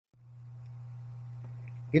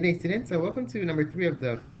Good day, students. So welcome to number 3 of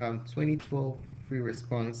the 2012 free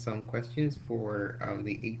response questions for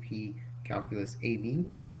the AP Calculus AB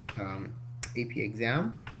AP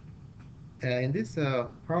exam. In this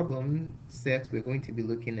problem set, we're going to be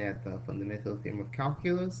looking at the fundamental theorem of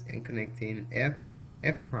calculus and connecting f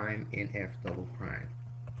prime, and f double prime.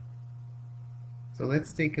 So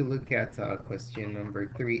let's take a look at question number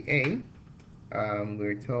 3a.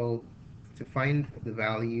 We're told to find the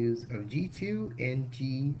values of g2 and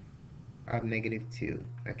g of -2.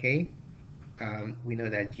 Okay, we know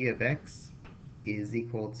that g of x is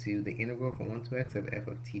equal to the integral from 1 to x of f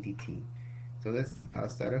of t dt. So let's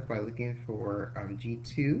start off by looking for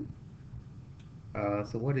g2.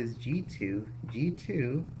 So what is g2?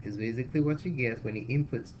 G2 is basically what you get when you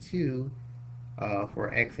input 2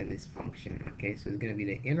 for x in this function. Okay, so it's going to be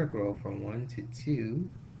the integral from 1 to 2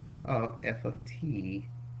 of f of t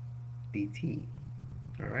dt.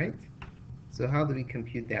 All right, so how do we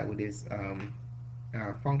compute that with this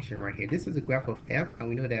function right here? This is a graph of f, and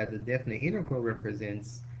we know that the definite integral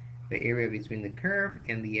represents the area between the curve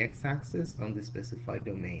and the x-axis on the specified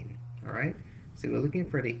domain. All right, so we're looking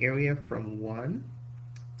for the area from 1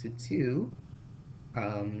 to 2.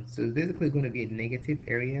 So it's basically going to be a negative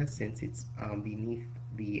area since it's beneath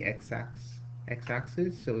the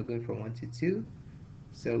x-axis. So we're going from 1 to 2.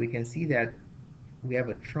 So we can see that we have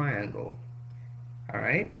a triangle. All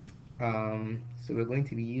right. So we're going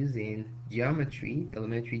to be using geometry,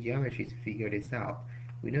 elementary geometry, to figure this out.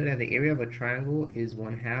 We know that the area of a triangle is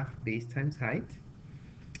 1/2 base times height.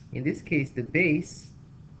 In this case, the base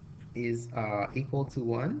is equal to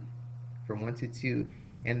 1, from 1 to 2.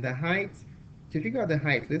 And the height, to figure out the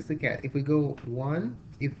height, let's look at, if we go 1,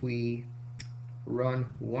 if we run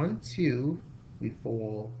 1, 2, we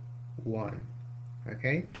fall 1.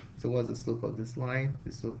 Okay, so what's the slope of this line?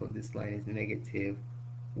 The slope of this line is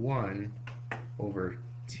 -1 over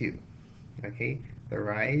 2. Okay, the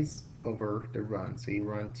rise over the run. So you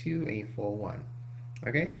run 2 and you fall 1.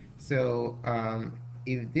 Okay, so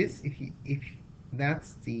if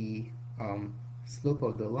that's the slope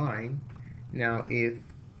of the line, now if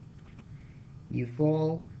you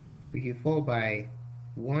fall by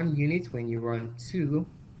 1 unit when you run 2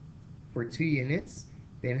 for 2 units,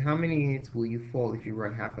 then how many units will you fall if you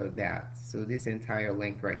run half of that? So this entire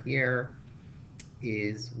length right here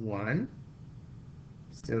is 1.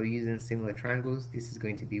 So using similar triangles, this is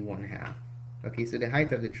going to be 1/2. Okay, so the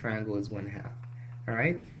height of the triangle is 1/2. All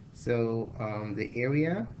right, so the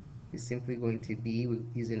area is simply going to be,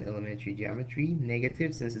 using elementary geometry,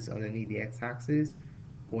 negative since it's underneath the x-axis,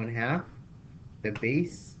 1/2. The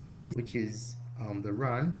base, which is the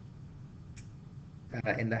run,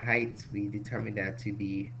 and the height, we determined that to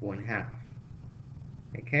be 1/2.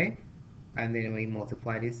 Okay, and then when we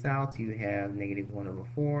multiply this out, you have -1 over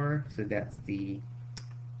 4. So that's the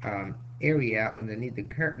area underneath the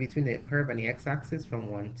curve, between the curve and the x-axis, from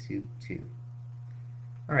 1 to 2.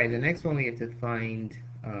 All right, the next one we have to find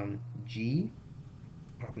g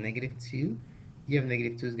of -2. G of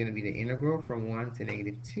 -2 is going to be the integral from 1 to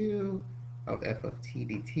 -2 of f of t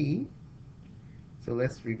dt. So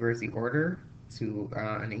let's reverse the order to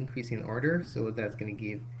an increasing order. So that's going to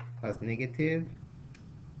give us -2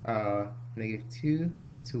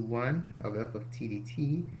 to 1 of f of t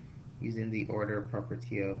dt, using the order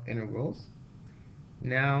property of integrals.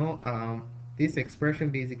 Now, this expression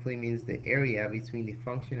basically means the area between the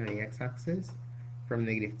function and the x-axis from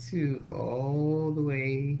 -2 all the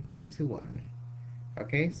way to 1.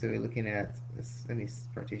 Okay, so we're looking at, let me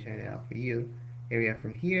partition it out for you, area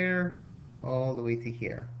from here all the way to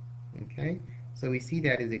here. Okay, so we see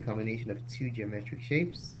that is a combination of 2 geometric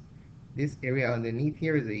shapes. This area underneath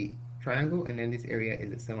here is a triangle, and then this area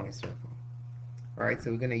is a semicircle. All right,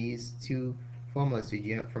 so we're going to use 2 formulas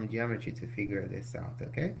from geometry to figure this out.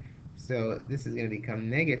 Okay, so this is going to become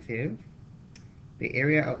negative. The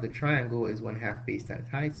area of the triangle is 1/2 base times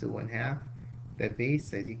height, so 1/2. The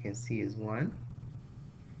base, as you can see, is 1,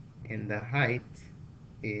 and the height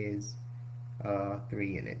is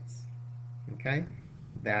 3 units. Okay,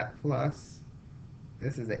 that plus,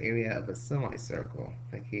 this is the area of a semicircle.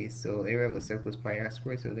 Okay, so area of a circle is pi r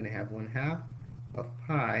squared, so we're going to have 1/2 of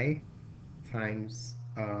pi times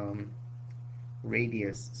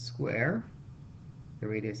radius square. The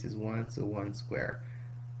radius is 1, so 1 square.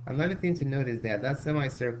 Another thing to note is that that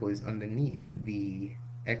semicircle is underneath the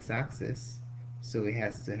x-axis, so it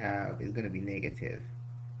has to have, it's going to be negative.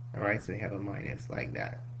 All right, so we have a minus like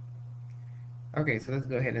that. Okay, so let's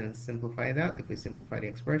go ahead and simplify that. If we simplify the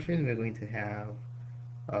expression, we're going to have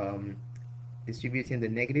distributing the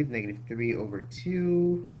negative, -3 over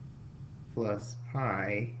 2 plus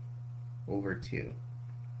pi over 2.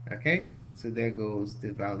 Okay, So there goes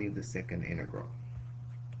the value of the second integral.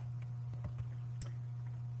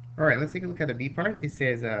 All right, let's take a look at the B part. It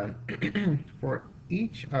says for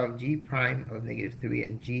each of g prime of negative 3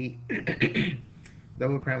 and g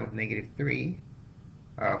double prime of negative 3,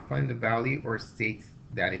 find the value or state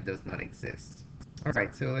that it does not exist. All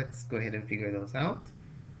right, so let's go ahead and figure those out.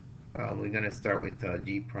 We're going to start with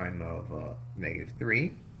g prime of negative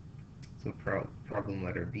 3. So problem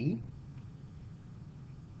letter B.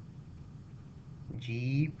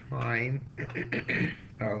 G prime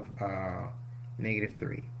of negative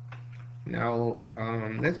 3. Now,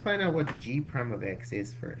 let's find out what g prime of x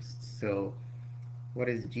is first. So, what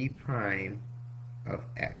is g prime of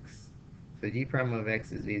x? So, g prime of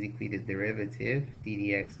x is basically the derivative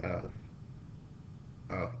ddx of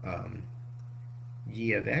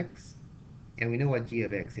g of x. And we know what g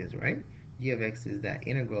of x is, right? G of x is that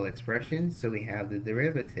integral expression. So, we have the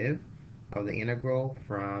derivative of the integral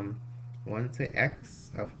from 1 to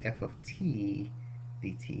x of f of t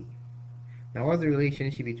dt. Now, what's the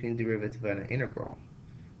relationship between derivative and an integral?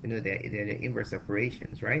 We know that they're the inverse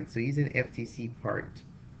operations, right? So using FTC part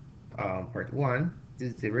 1,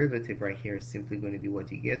 this derivative right here is simply going to be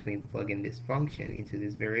what you get when you plug in this function into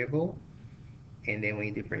this variable. And then when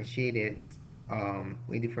you differentiate it, when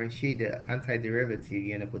you differentiate the antiderivative,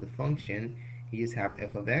 you end up with a function. You just have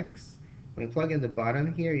f of x. When you plug in the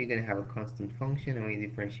bottom here, you're going to have a constant function, and when you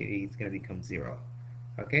differentiate it, it's going to become 0.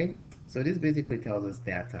 Okay? So this basically tells us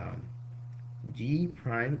that g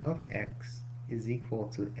prime of x is equal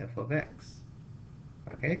to f of x.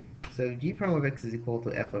 Okay? So if g prime of x is equal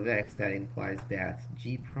to f of x, that implies that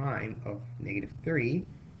g prime of negative 3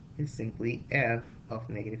 is simply f of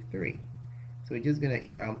negative 3. So we're just going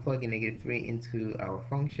to plug in negative 3 into our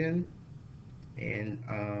function and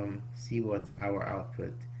see what our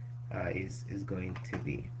output is going to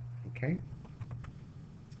be. Okay?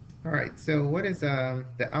 Alright, so what is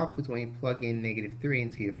the output when you plug in negative 3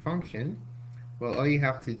 into your function? Well, all you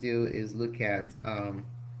have to do is look at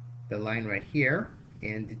the line right here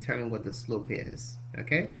and determine what the slope is.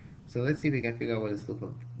 Okay? So let's see if we can figure out what the slope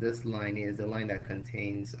of this line is, the line that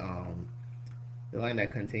contains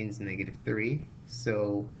negative 3.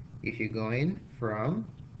 So if you're going from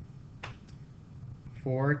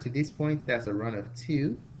 4 to this point, that's a run of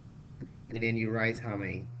 2, and then you rise how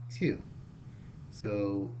many? 2.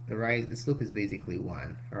 So the slope is basically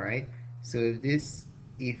 1. All right. So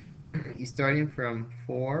if you're starting from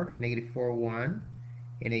 4, negative 4, 1,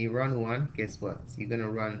 and then you run 1, guess what? You're gonna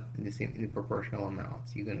run in the proportional amount.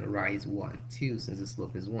 You're gonna rise 1, 2, since the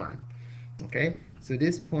slope is 1. Okay. So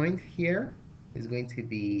this point here is going to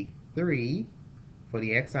be 3 for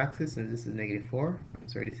the x-axis, and this is negative 4. I'm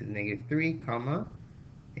sorry, this is negative 3, comma.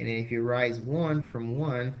 And then if you rise 1 from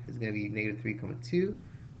 1, it's going to be negative 3, comma 2.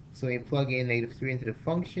 So when you plug in negative 3 into the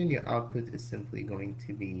function, your output is simply going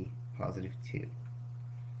to be positive 2.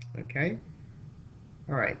 Okay?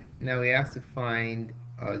 Alright, now we have to find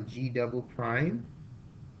g double prime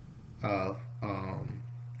of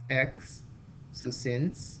x. So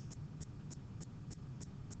since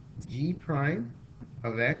g prime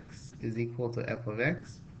of x is equal to f of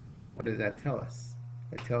x, what does that tell us?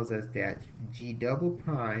 It tells us that g double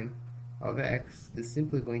prime of x is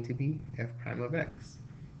simply going to be f prime of x.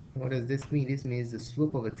 And what does this mean? This means the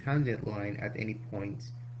slope of a tangent line at any point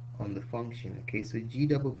on the function. Okay, so g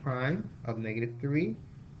double prime of negative 3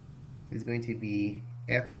 is going to be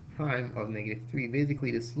f prime of negative 3,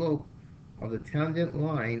 basically the slope of the tangent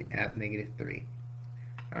line at negative 3.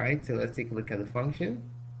 Alright, so let's take a look at the function.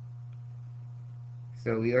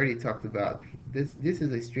 So we already talked about this. This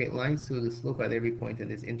is a straight line, so the slope at every point in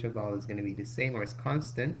this interval is going to be the same, or it's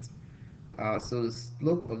constant. So the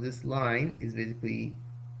slope of this line is basically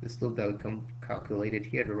the slope that would come calculated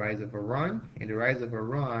here, the rise of a run, and the rise of a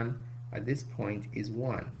run at this point is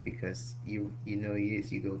 1, because you know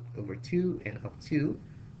you go over 2 and up 2.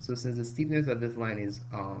 So since the steepness of this line is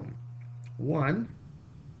 1,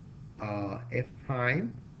 f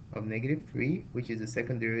prime of negative 3, which is the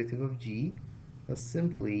second derivative of g, is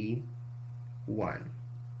simply 1.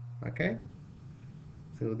 Okay?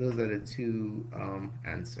 So those are the two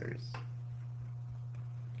answers.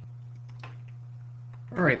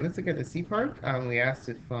 Alright, let's look at the C part. We asked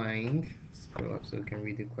to scroll up so we can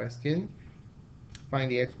read the question.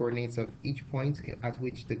 Find the x-coordinates of each point at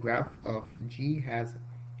which the graph of g has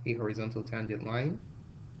a horizontal tangent line.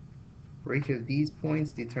 For each of these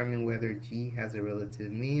points, determine whether g has a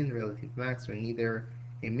relative mean, relative max, or neither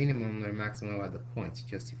a minimum or maximum at the points.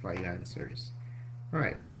 Justify your answers.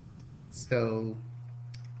 Alright, so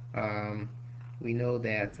we know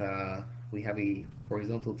that we have a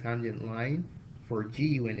horizontal tangent line for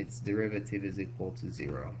g when its derivative is equal to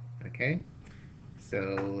 0. Okay,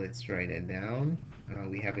 so let's write it down.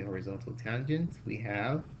 We have a horizontal tangent. We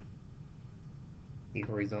have a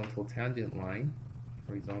horizontal tangent line.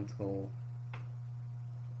 Horizontal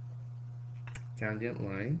tangent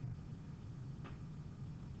line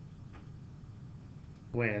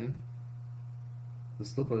when the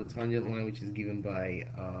slope of the tangent line, which is given by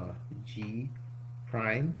g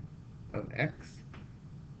prime of x,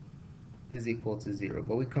 is equal to 0.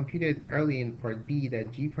 But we computed early in part B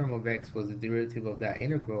that g prime of x was the derivative of that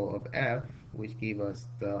integral of f, which gave us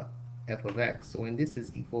the f of x. So when this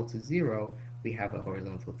is equal to 0, we have a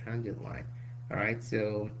horizontal tangent line. All right,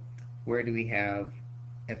 so where do we have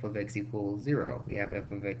f of x equals 0? We have f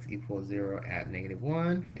of x equals 0 at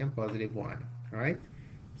 -1 and +1. All right,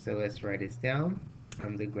 so let's write this down.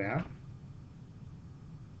 The graph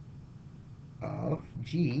of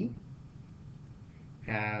g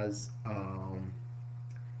has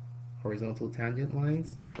horizontal tangent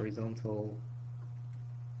lines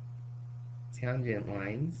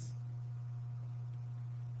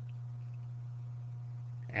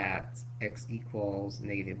at x equals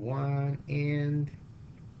 -1 and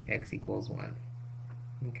x equals 1.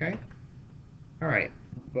 Okay, all right,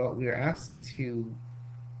 but we are asked to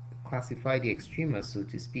classify the extrema, so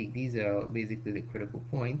to speak. These are basically the critical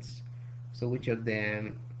points. So which of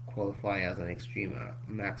them qualify as an extrema,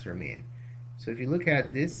 max or min? So if you look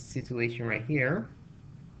at this situation right here,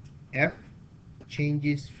 f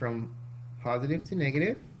changes from positive to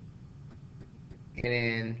negative, and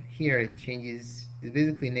then here it changes, it's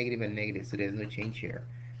basically negative and negative, so there's no change here.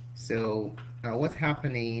 So what's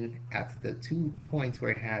happening at the 2 points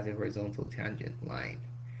where it has a horizontal tangent line?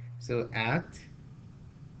 So at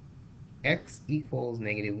x equals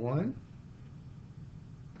 -1,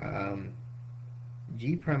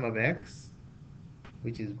 g prime of x,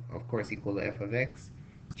 which is of course equal to f of x,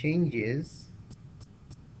 changes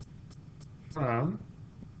from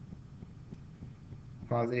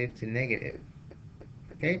positive to negative.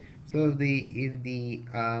 Okay, so if the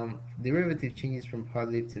derivative changes from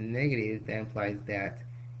positive to negative, that implies that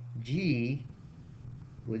g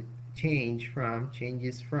would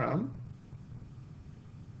changes from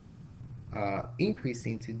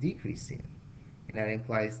increasing to decreasing. And that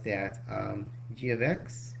implies that g of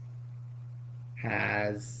x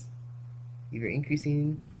has either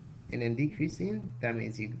increasing and then decreasing. That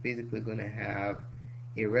means you're basically going to have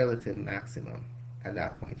a relative maximum at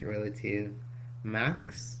that point, a relative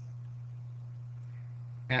max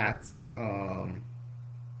at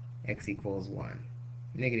x equals 1,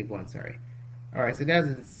 -1, sorry. All right, so that's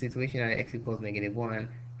the situation at x equals -1.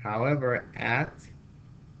 However, at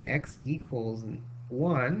x equals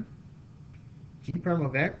 1, g prime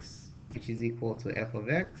of x, which is equal to f of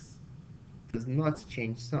x, does not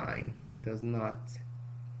change sign. Does not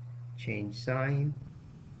change sign.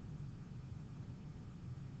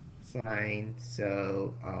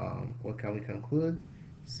 So what can we conclude?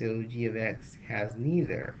 So g of x has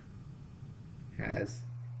neither a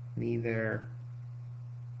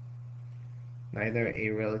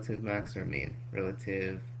relative max or min,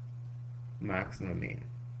 relative max nor min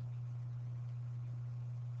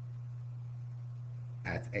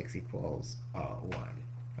at x equals 1.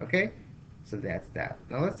 Okay, so that's that.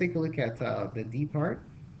 Now let's take a look at the D part.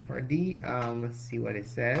 Part D, let's see what it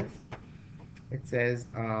says. It says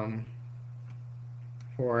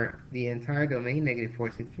for the entire domain, -4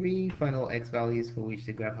 to 3, find all x values for which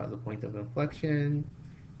the graph has a point of inflection.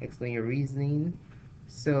 Explain your reasoning.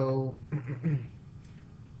 So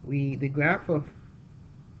the graph of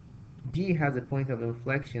G has a point of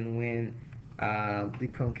inflection when the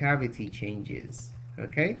concavity changes.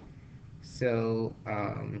 Okay, so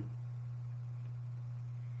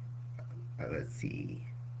let's see.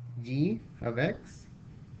 G of x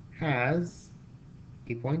has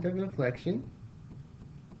a point of inflection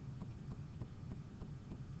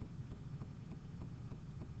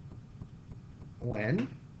when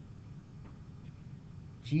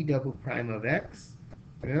g double prime of x.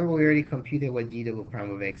 Remember, we already computed what g double prime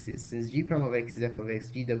of x is. Since g prime of x is f of x,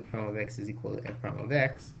 g double prime of x is equal to f prime of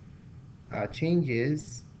x.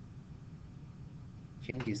 Changes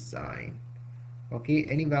sign. Okay,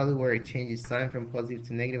 any value where it changes sign from positive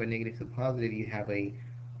to negative or negative to positive, you have a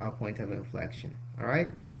point of inflection. All right.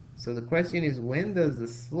 So the question is, when does the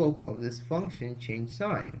slope of this function change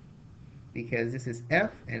sign? Because this is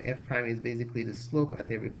f, and f prime is basically the slope at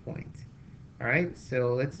every point. All right,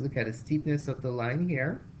 so let's look at the steepness of the line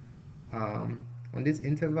here. On this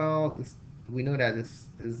interval, we know that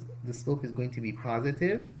the slope is going to be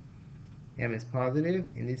positive. M is positive.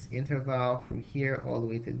 In this interval from here all the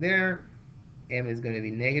way to there, M is going to be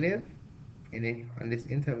negative. and then on this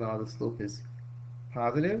interval the slope is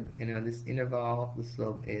positive, and on this interval the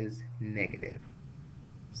slope is negative.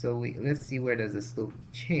 So let's see, where does the slope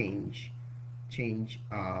change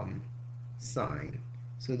sign.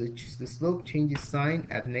 So the slope changes sign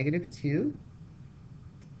at -2.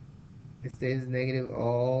 It stays negative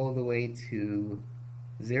all the way to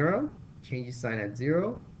 0, changes sign at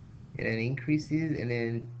 0, and then increases, and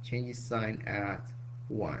then changes sign at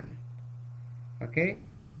 1. Okay,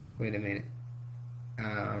 wait a minute.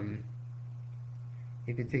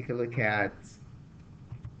 If you take a look at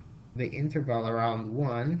the interval around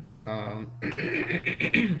 1,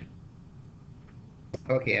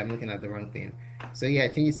 okay, I'm looking at the wrong thing. So yeah,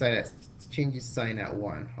 changes sign at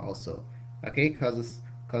 1 also. Okay, because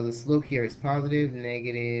the slope here is positive,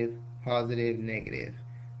 negative, positive, negative.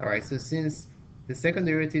 All right, so since the second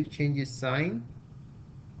derivative changes sign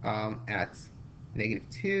at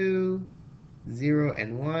 -2, 0,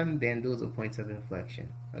 and 1, then those are points of inflection.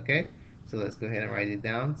 Okay, so let's go ahead and write it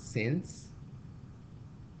down. Since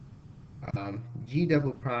g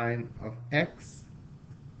double prime of x,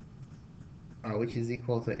 which is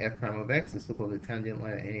equal to f prime of x, the slope of the tangent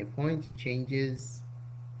line at any point, changes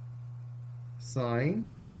sign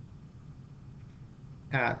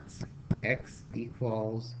at x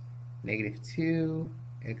equals -2,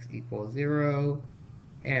 x equals 0,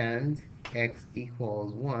 and x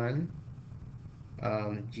equals 1,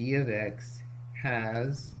 g of x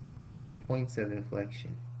has points of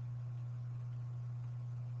inflection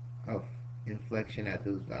at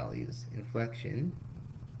those values. Inflection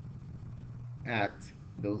at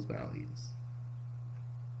those values.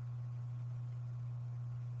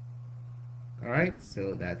 All right,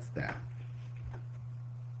 so that's that.